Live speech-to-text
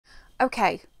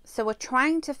Okay, so we're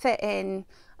trying to fit in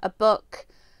a book.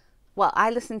 Well,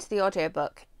 I listened to the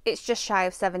audiobook. It's just shy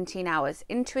of 17 hours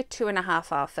into a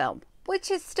 2.5 hour film, which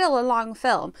is still a long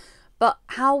film. But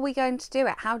how are we going to do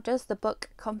it? How does the book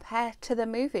compare to the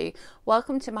movie?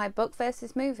 Welcome to my book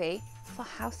versus movie for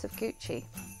House of Gucci.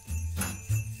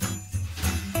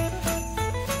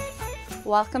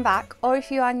 Welcome back, or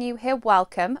if you are new here,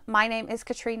 welcome. My name is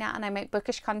Katrina and I make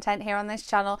bookish content here on this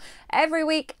channel every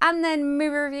week, and then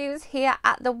movie reviews here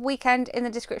at the weekend. In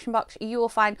the description box you will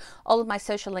find all of my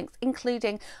social links,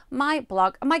 including my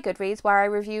blog and my Goodreads, where I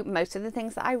review most of the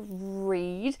things that I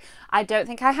read. I don't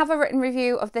think I have a written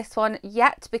review of this one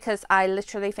yet because I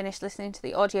literally finished listening to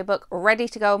the audiobook, ready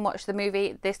to go and watch the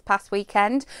movie this past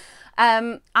weekend.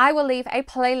 I will leave a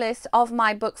playlist of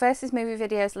my book versus movie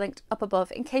videos linked up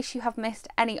above in case you have missed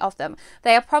any of them.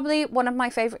 They are probably one of my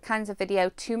favourite kinds of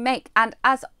video to make, and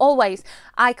as always,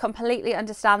 I completely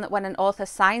understand that when an author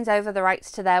signs over the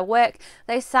rights to their work,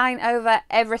 they sign over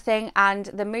everything, and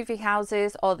the movie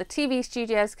houses or the TV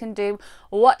studios can do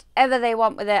whatever they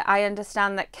want with it. I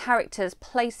understand that characters,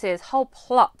 places, whole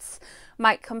plots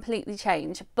might completely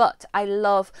change, but I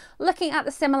love looking at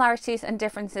the similarities and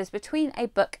differences between a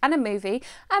book and a movie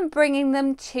and bringing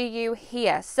them to you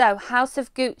here. So, House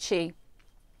of Gucci.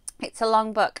 It's a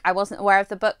long book. I wasn't aware of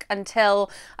the book until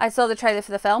I saw the trailer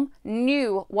for the film.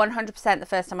 Knew 100% the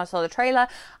first time I saw the trailer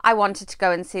I wanted to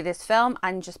go and see this film,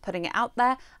 and just putting it out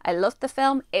there. I loved the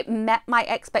film. It met my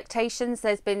expectations.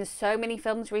 There's been so many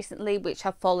films recently which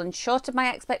have fallen short of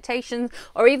my expectations,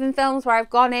 or even films where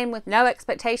I've gone in with no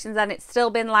expectations and it's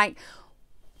still been like,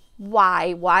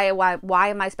 why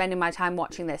am I spending my time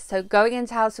watching this? So going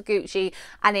into House of Gucci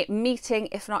and it meeting,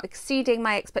 if not exceeding,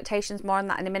 my expectations, more on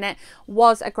that in a minute,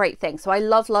 was a great thing. So I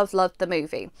loved the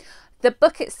movie. The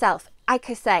book itself, like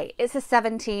I say, it's a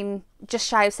just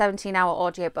shy of 17-hour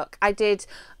audiobook. I did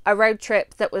a road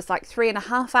trip that was like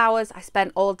 3.5 hours. I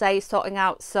spent all day sorting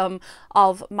out some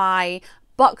of my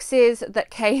boxes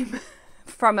that came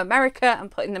from America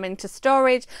and putting them into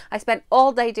storage. I spent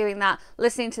all day doing that,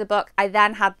 listening to the book. I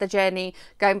then had the journey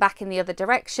going back in the other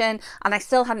direction, and I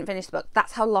still hadn't finished the book.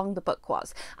 That's how long the book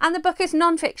was. And the book is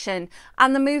non-fiction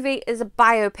and the movie is a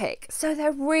biopic, so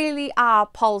there really are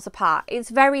poles apart. It's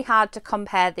very hard to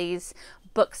compare these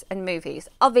books and movies.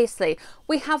 Obviously,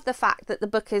 we have the fact that the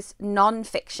book is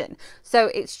non-fiction, so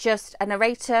it's just a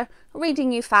narrator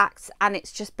reading you facts, and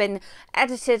it's just been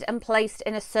edited and placed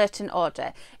in a certain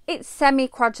order. It's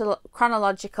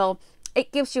semi-chronological.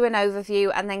 It gives you an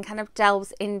overview and then kind of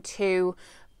delves into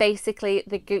basically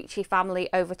the Gucci family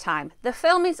over time. The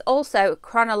film is also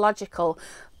chronological,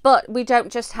 but we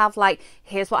don't just have like,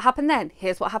 here's what happened then,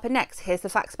 here's what happened next, here's the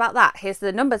facts about that, here's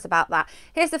the numbers about that,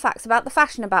 here's the facts about the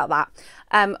fashion about that.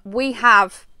 We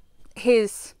have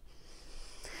his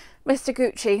Mr.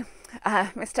 Gucci,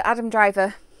 Mr. Adam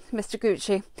Driver, Mr.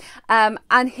 Gucci,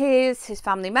 and here's his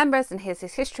family members, and here's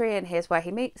his history, and here's where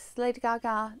he meets Lady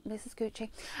Gaga, Mrs.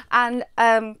 Gucci, and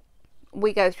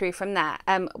we go through from there.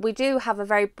 We do have a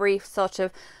very brief sort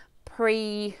of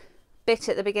pre-bit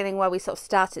at the beginning where we sort of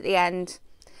start at the end,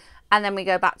 and then we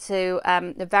go back to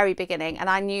the very beginning, and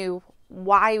I knew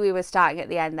why we were starting at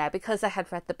the end there because I had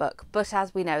read the book, but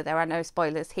as we know, there are no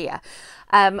spoilers here.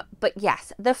 But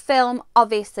yes, the film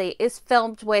obviously is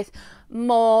filmed with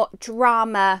more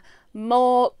drama,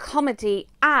 more comedy,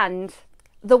 and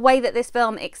the way that this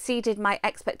film exceeded my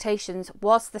expectations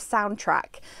was the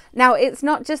soundtrack. Now, it's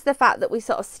not just the fact that we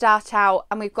sort of start out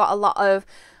and we've got a lot of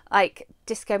like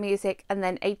disco music and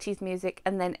then 80s music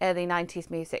and then early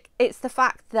 90s music. It's the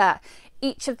fact that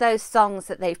each of those songs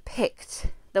that they've picked,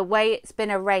 the way it's been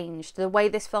arranged, the way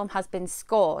this film has been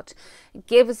scored,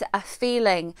 gives a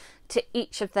feeling to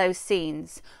each of those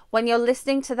scenes. When you're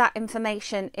listening to that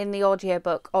information in the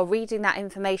audiobook or reading that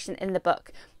information in the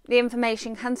book, the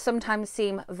information can sometimes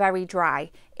seem very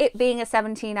dry. It being a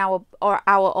 17-hour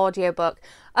audiobook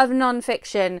of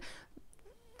non-fiction,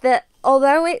 that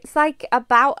although it's like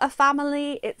about a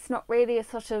family, it's not really a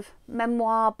sort of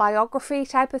memoir biography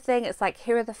type of thing. It's like,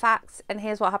 here are the facts and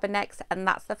here's what happened next, and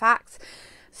that's the facts.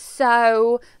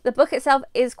 So the book itself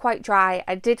is quite dry.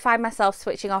 I did find myself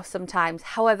switching off sometimes.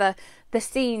 However, those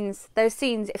scenes,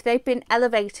 if they've been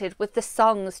elevated with the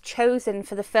songs chosen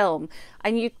for the film,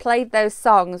 and you played those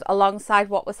songs alongside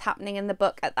what was happening in the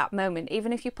book at that moment,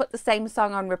 even if you put the same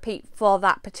song on repeat for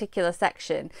that particular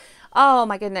section, oh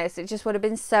my goodness, it just would have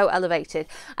been so elevated.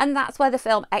 And that's where the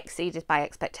film exceeded my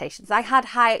expectations. I had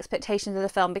high expectations of the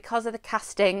film because of the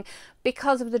casting,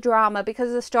 because of the drama, because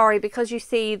of the story, because you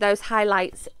see those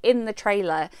highlights in the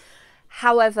trailer.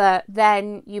 However,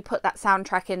 then you put that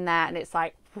soundtrack in there and it's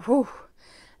like, whew,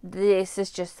 this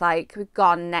is just like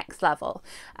gone next level.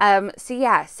 So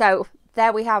yeah, so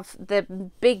there we have the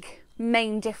big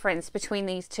main difference between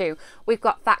these two. We've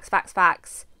got facts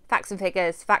and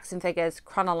figures,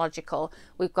 chronological.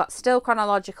 We've got still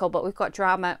chronological, but we've got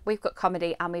drama, we've got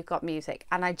comedy, and we've got music.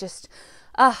 And I just,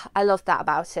 I love that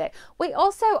about it. We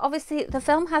also, obviously, the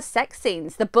film has sex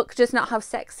scenes. The book does not have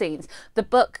sex scenes. The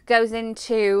book goes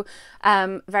into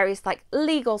various like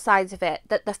legal sides of it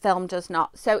that the film does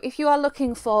not. So if you are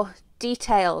looking for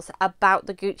details about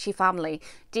the Gucci family,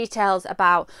 details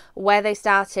about where they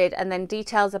started, and then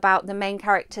details about the main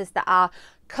characters that are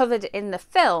covered in the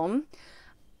film,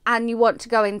 and you want to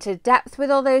go into depth with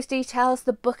all those details,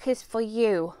 the book is for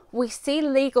you. We see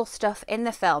legal stuff in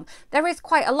the film. There is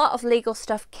quite a lot of legal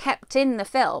stuff kept in the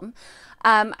film.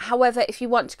 However, if you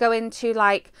want to go into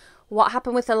like what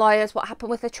happened with the lawyers, what happened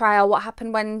with the trial, what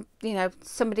happened when, you know,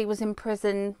 somebody was in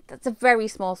prison, that's a very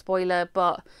small spoiler,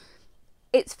 but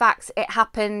it's facts. It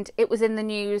happened. It was in the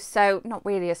news, so not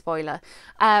really a spoiler.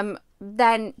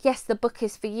 Then yes, the book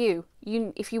is for you.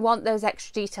 If you want those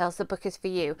extra details, the book is for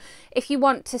you. If you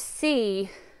want to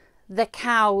see the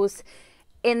cows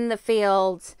in the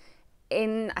fields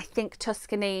in, I think,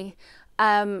 Tuscany,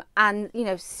 and, you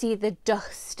know, see the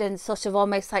dust and sort of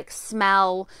almost like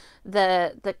smell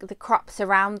the crops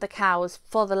around the cows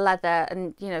for the leather,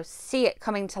 and, you know, see it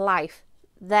coming to life,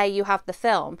 there you have the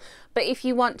film. But if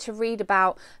you want to read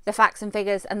about the facts and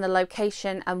figures and the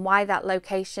location and why that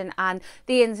location and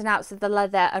the ins and outs of the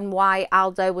leather and why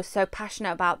Aldo was so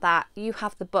passionate about that, you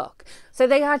have the book. So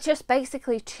they are just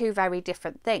basically two very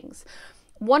different things.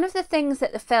 One of the things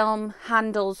that the film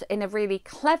handles in a really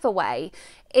clever way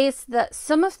is that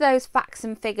some of those facts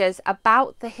and figures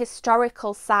about the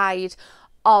historical side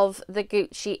of the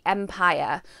Gucci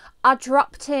empire are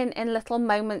dropped in little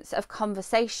moments of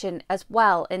conversation as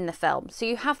well in the film. So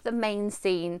you have the main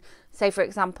scene, say for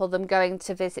example them going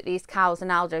to visit these cows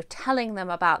and Aldo telling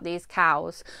them about these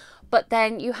cows, but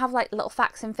then you have like little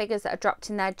facts and figures that are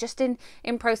dropped in there just in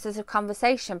process of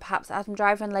conversation. Perhaps Adam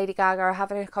Driver and Lady Gaga are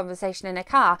having a conversation in a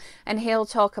car, and he'll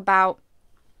talk about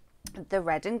the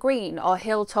red and green, or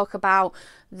he'll talk about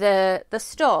the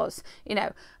stores, you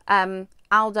know.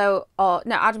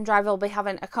 Adam Driver will be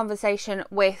having a conversation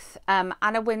with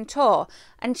Anna Wintour,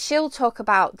 and she'll talk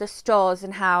about the stores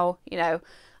and how, you know,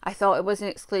 I thought it was an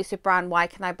exclusive brand, why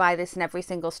can I buy this in every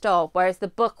single store? Whereas the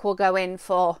book will go in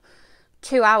for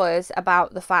 2 hours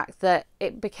about the fact that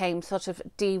it became sort of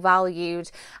devalued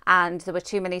and there were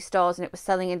too many stores, and it was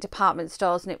selling in department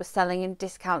stores and it was selling in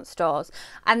discount stores.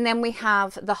 And then we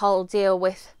have the whole deal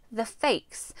with the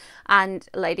fakes, and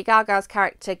Lady Gaga's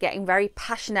character getting very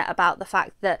passionate about the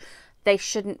fact that they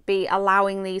shouldn't be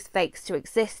allowing these fakes to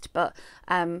exist, but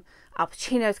Al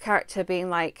Pacino's character being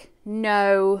like,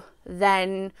 no.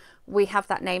 Then we have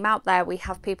that name out there, we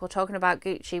have people talking about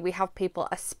Gucci, we have people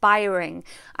aspiring,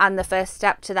 and the first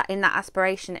step to that, in that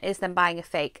aspiration, is them buying a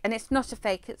fake. And it's not a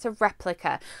fake, it's a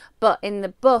replica. But in the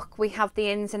book we have the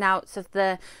ins and outs of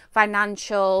the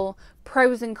financial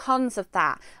pros and cons of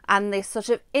that, and this sort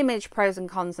of image pros and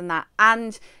cons in that,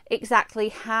 and exactly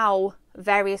how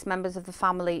various members of the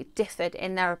family differed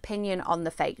in their opinion on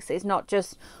the fakes. It's not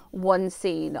just one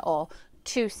scene or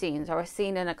two scenes or a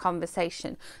scene in a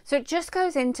conversation. So it just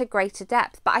goes into greater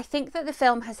depth. But I think that the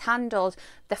film has handled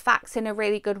the facts in a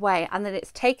really good way, and that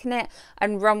it's taken it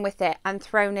and run with it and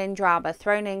thrown in drama,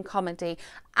 thrown in comedy,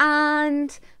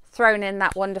 and thrown in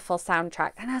that wonderful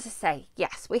soundtrack. And as I say,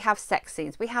 yes, we have sex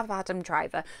scenes, we have Adam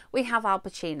Driver, we have Al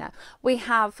Pacino, we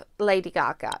have Lady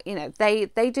Gaga. You know, they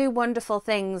do wonderful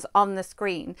things on the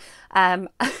screen.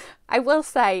 I will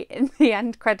say, in the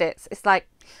end credits, it's like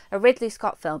a Ridley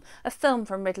Scott film, a film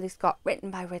from Ridley Scott,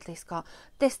 written by Ridley Scott,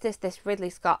 this Ridley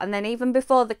Scott. And then even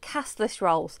before the cast list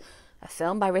rolls, a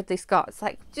film by Ridley Scott. It's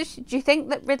like, do you think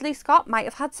that Ridley Scott might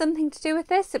have had something to do with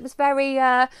this? It was very,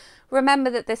 remember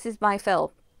that this is my film.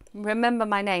 Remember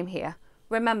my name here.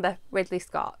 Remember Ridley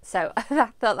Scott. So I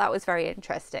thought that was very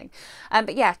interesting.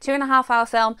 But yeah, 2.5 hour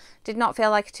film. Did not feel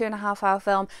like a 2.5 hour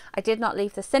film. I did not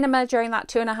leave the cinema during that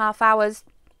 2.5 hours.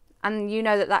 And you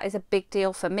know that that is a big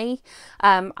deal for me.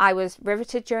 I was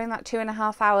riveted during that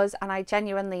 2.5 hours, and I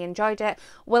genuinely enjoyed it.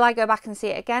 Will I go back and see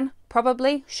it again?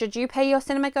 Probably. Should you pay your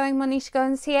cinema going money to go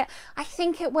and see it? I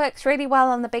think it works really well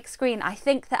on the big screen. I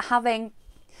think that having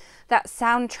that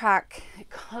soundtrack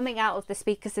coming out of the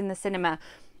speakers in the cinema,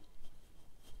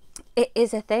 it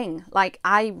is a thing. Like,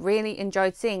 I really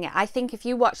enjoyed seeing it. I think if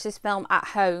you watch this film at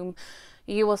home,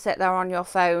 you will sit there on your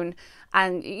phone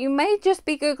And you may just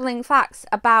be Googling facts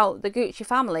about the Gucci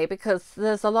family because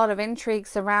there's a lot of intrigue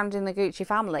surrounding the Gucci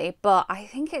family, but I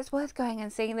think it's worth going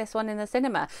and seeing this one in the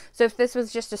cinema. So if this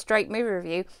was just a straight movie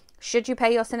review, should you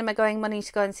pay your cinema going money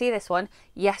to go and see this one?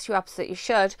 Yes, you absolutely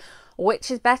should. Which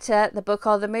is better, the book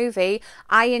or the movie?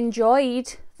 I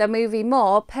enjoyed the movie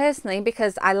more personally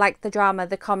because I like the drama,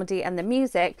 the comedy and the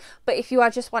music. But if you are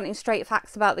just wanting straight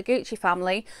facts about the Gucci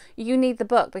family, you need the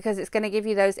book because it's going to give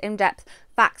you those in-depth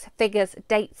facts, figures,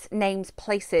 dates, names,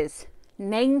 places.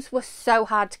 Names were so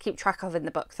hard to keep track of in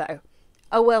the book though.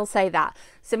 I will say that.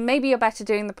 So maybe you're better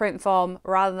doing the print form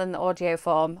rather than the audio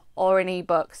form or an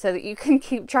ebook so that you can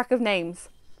keep track of names.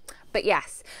 But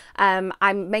yes, I'm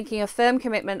making a firm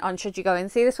commitment on should you go and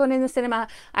see this one in the cinema.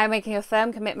 I'm making a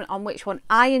firm commitment on which one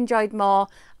I enjoyed more.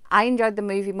 I enjoyed the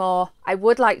movie more. I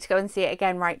would like to go and see it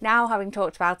again right now, having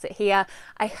talked about it here.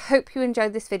 I hope you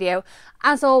enjoyed this video.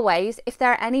 As always, if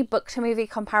there are any book to movie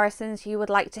comparisons you would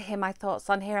like to hear my thoughts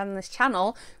on here on this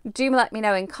channel, do let me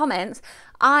know in comments.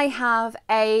 I have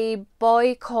a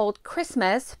Boy Called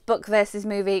Christmas book versus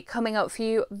movie coming up for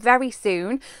you very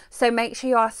soon, so make sure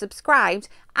you are subscribed.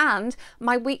 And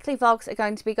my weekly vlogs are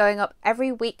going to be going up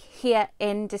every week here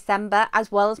in December, as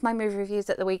well as my movie reviews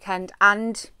at the weekend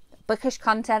and bookish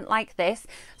content like this.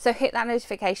 So hit that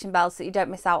notification bell so you don't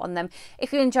miss out on them.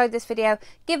 If you enjoyed this video,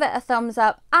 give it a thumbs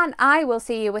up and I will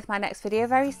see you with my next video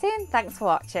very soon. Thanks for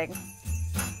watching.